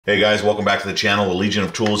Hey guys, welcome back to the channel, The Legion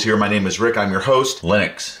of Tools here. My name is Rick, I'm your host.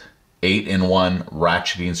 Lenox 8-in-1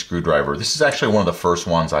 ratcheting screwdriver. This is actually one of the first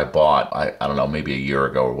ones I bought, I don't know, maybe a year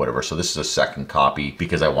ago or whatever. So this is a second copy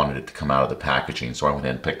because I wanted it to come out of the packaging. So I went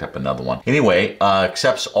ahead and picked up another one. Anyway,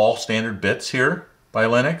 accepts all standard bits here by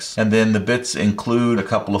Lenox. And then the bits include a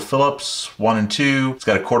couple of Phillips, 1 and 2. It's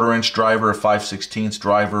got a 1/4" driver, a 5/16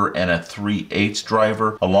 driver, and a 3/8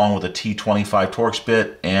 driver, along with a T25 Torx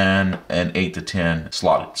bit and an 8 to 10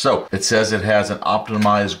 slotted. So it says it has an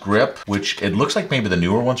optimized grip, which it looks like maybe the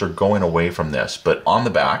newer ones are going away from this. But on the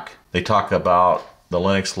back, they talk about the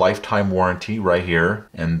Lenox lifetime warranty right here.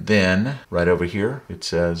 And then right over here, it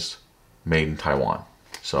says made in Taiwan.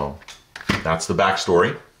 So that's the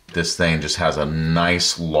backstory. This thing just has a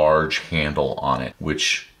nice large handle on it,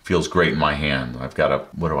 which feels great in my hand. I've got a,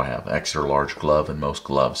 what do I have? Extra large glove in most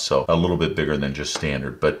gloves, so a little bit bigger than just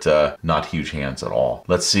standard, but not huge hands at all.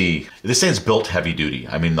 Let's see. This thing's built heavy duty.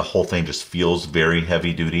 I mean, the whole thing just feels very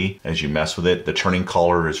heavy duty as you mess with it. The turning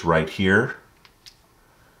collar is right here.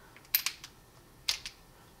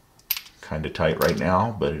 Kind of tight right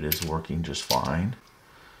now, but it is working just fine.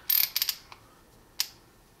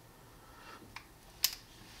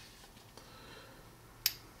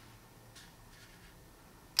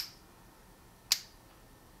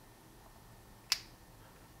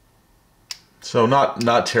 So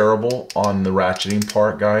not terrible on the ratcheting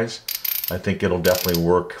part, guys. I think it'll definitely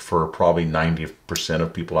work for probably 90%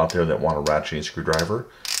 of people out there that want a ratcheting screwdriver.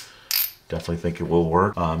 Definitely think it will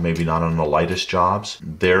work. Maybe not on the lightest jobs.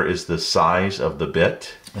 There is the size of the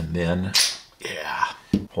bit. And then, yeah,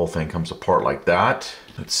 whole thing comes apart like that.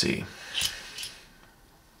 Let's see.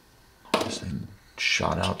 This thing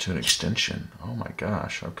shot out to an extension. Oh my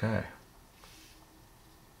gosh, okay.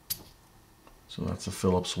 So that's a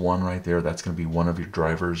Phillips 1 right there. That's going to be one of your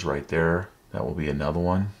drivers right there. That will be another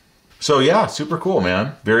one. So yeah, super cool,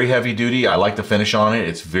 man. Very heavy duty. I like the finish on it.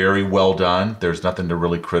 It's very well done. There's nothing to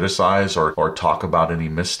really criticize or talk about any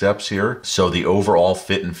missteps here. So the overall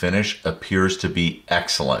fit and finish appears to be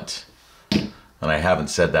excellent. And I haven't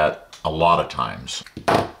said that a lot of times.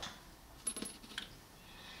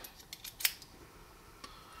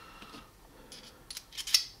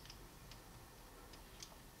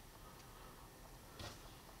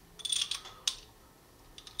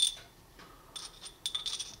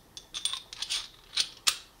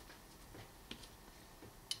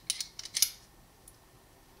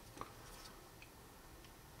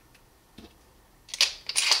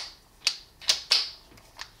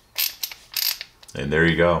 And there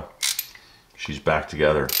you go. She's back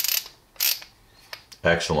together.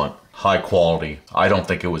 Excellent. High quality. I don't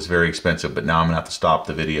think it was very expensive, but now I'm gonna have to stop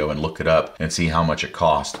the video and look it up and see how much it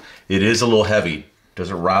cost. It is a little heavy.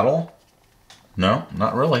 Does it rattle? No,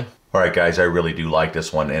 not really. All right, guys, I really do like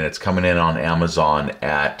this one, and it's coming in on Amazon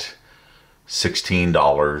at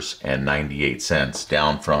 $16.98,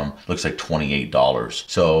 down from, looks like $28.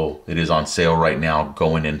 So it is on sale right now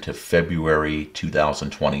going into February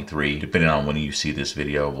 2023. Depending on when you see this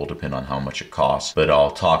video will depend on how much it costs. But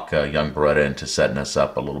I'll talk young Beretta into setting us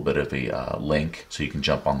up a little bit of a link, so you can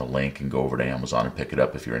jump on the link and go over to Amazon and pick it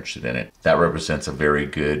up if you're interested in it. That represents a very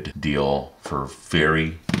good deal for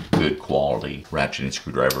very good quality ratcheting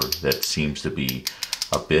screwdriver that seems to be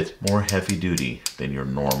a bit more heavy duty than your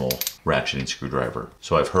normal ratcheting screwdriver.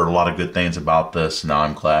 So I've heard a lot of good things about this. Now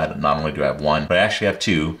I'm glad not only do I have one, but I actually have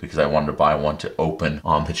two because I wanted to buy one to open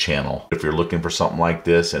on the channel. If you're looking for something like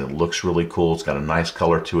this and it looks really cool, it's got a nice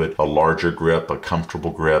color to it, a larger grip, a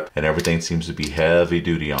comfortable grip, and everything seems to be heavy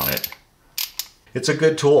duty on it. It's a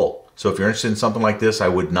good tool. So if you're interested in something like this, I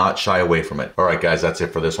would not shy away from it. All right, guys, that's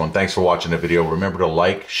it for this one. Thanks for watching the video. Remember to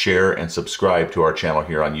like, share, and subscribe to our channel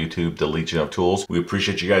here on YouTube, The Legion of Tools. We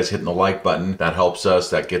appreciate you guys hitting the like button. That helps us.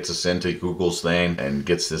 That gets us into Google's thing and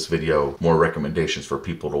gets this video more recommendations for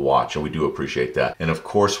people to watch, and we do appreciate that. And of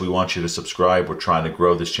course, we want you to subscribe. We're trying to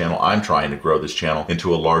grow this channel. I'm trying to grow this channel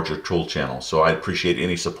into a larger tool channel. So I appreciate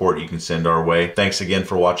any support you can send our way. Thanks again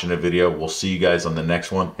for watching the video. We'll see you guys on the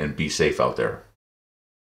next one, and be safe out there.